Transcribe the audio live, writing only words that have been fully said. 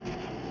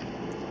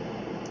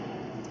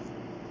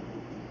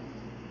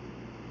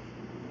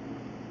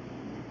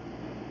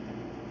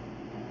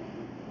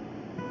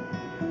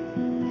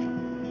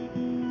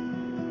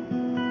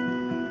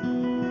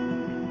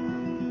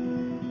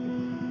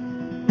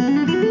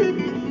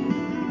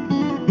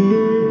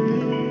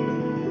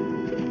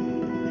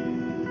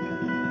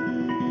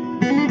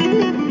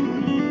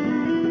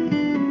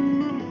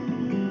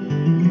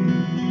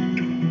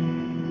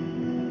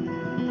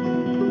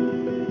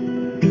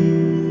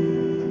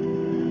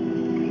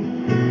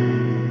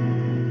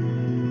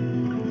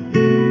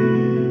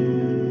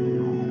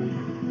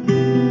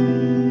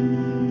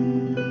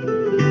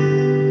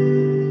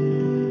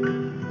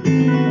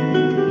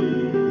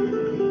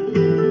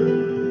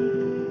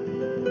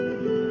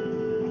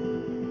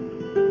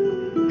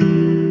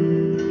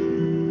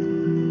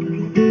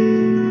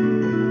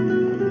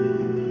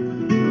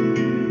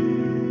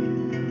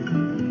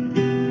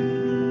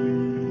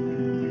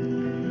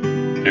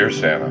Dear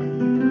Santa,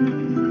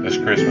 this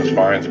Christmas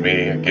finds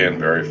me again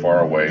very far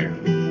away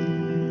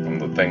from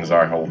the things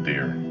I hold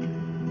dear.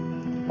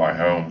 My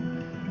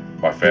home,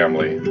 my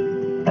family,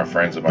 my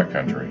friends, and my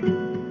country.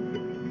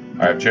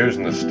 I have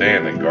chosen to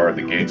stand and guard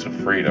the gates of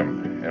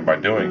freedom, and by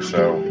doing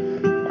so,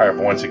 I have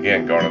once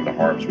again gone into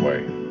harm's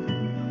way.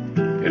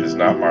 It is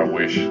not my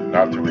wish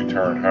not to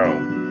return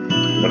home,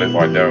 but if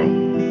I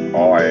don't,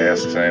 all I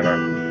ask, Santa,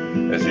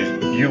 is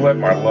you let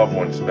my loved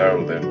ones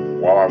know that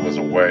while I was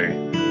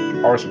away,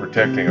 I was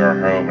protecting our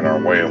home and our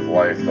way of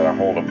life that I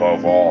hold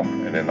above all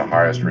and in the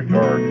highest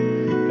regard,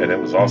 and it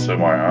was also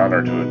my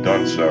honor to have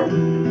done so.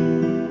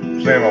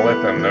 Santa,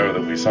 let them know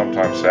that we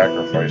sometimes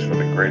sacrifice for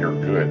the greater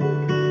good,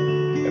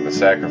 and the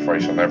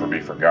sacrifice will never be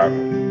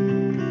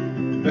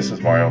forgotten. This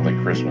is my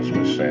only Christmas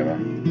wish, Santa.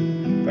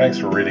 Thanks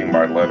for reading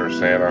my letter,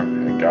 Santa,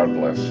 and God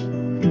bless.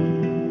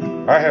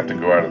 I have to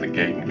go out of the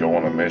gate and go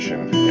on a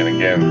mission, and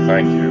again,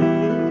 thank you.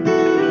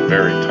 A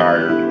very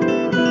tired,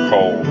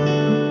 cold,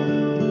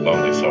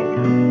 lonely soldier.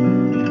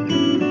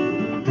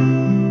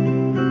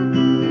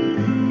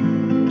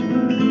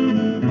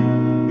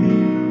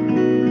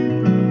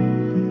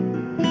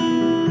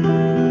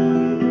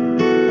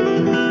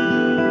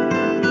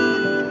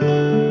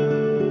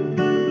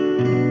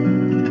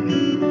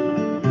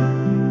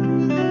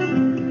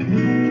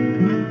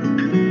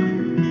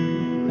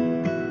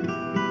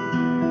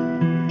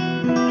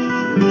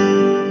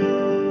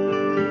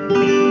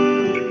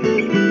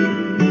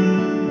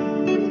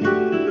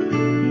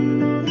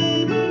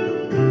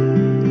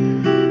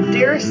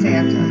 Dear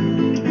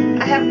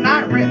Santa, I have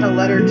not written a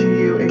letter to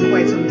you in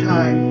quite some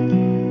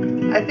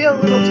time. I feel a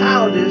little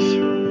childish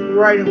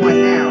writing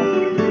one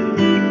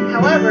now.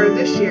 However,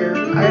 this year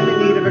I am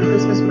in need of a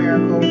Christmas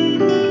miracle,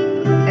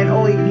 and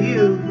only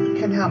you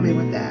can help me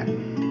with that.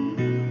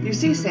 You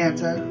see,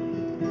 Santa,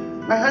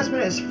 my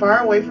husband is far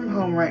away from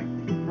home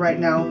right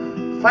now,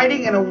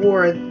 fighting in a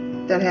war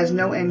that has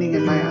no ending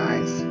in my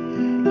eyes.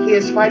 He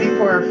is fighting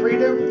for our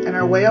freedom and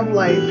our way of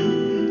life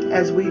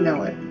as we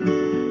know it,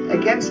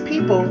 against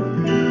people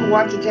who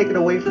want to take it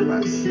away from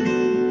us.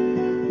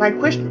 My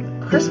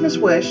Christmas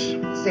wish,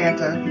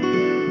 Santa,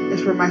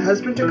 is for my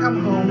husband to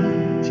come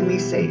home to me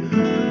safe.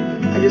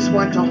 I just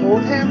want to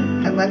hold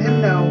him and let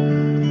him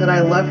know that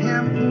I love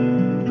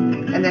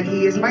him and that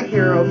he is my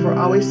hero for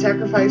always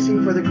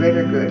sacrificing for the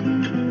greater good.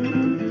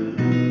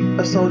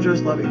 A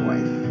soldier's loving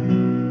wife.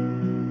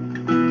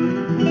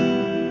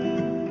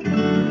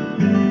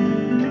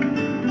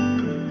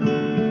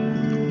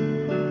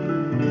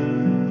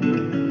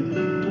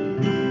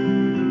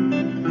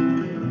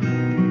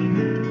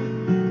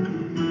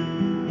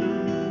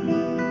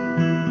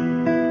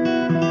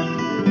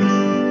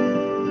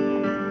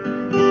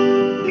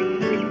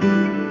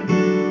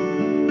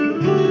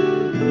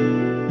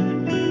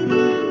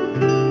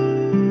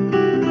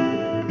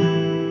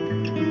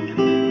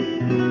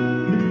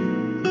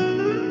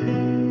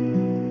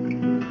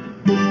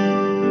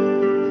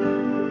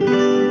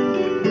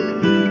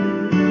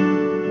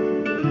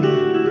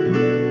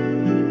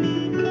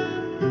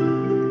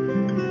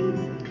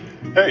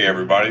 Hey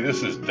everybody,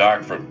 this is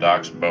Doc from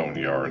Doc's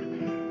Boneyard.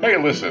 Hey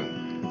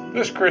listen,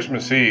 this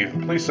Christmas Eve,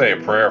 please say a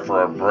prayer for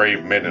our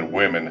brave men and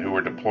women who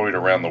are deployed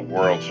around the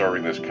world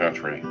serving this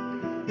country.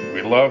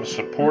 We love,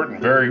 support,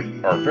 and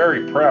are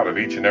very proud of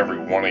each and every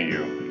one of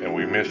you, and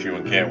we miss you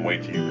and can't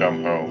wait till you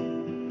come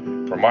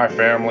home. For my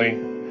family,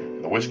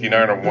 the Whiskey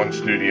 901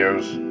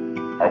 Studios,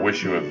 I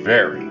wish you a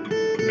very,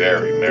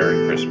 very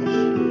Merry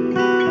Christmas.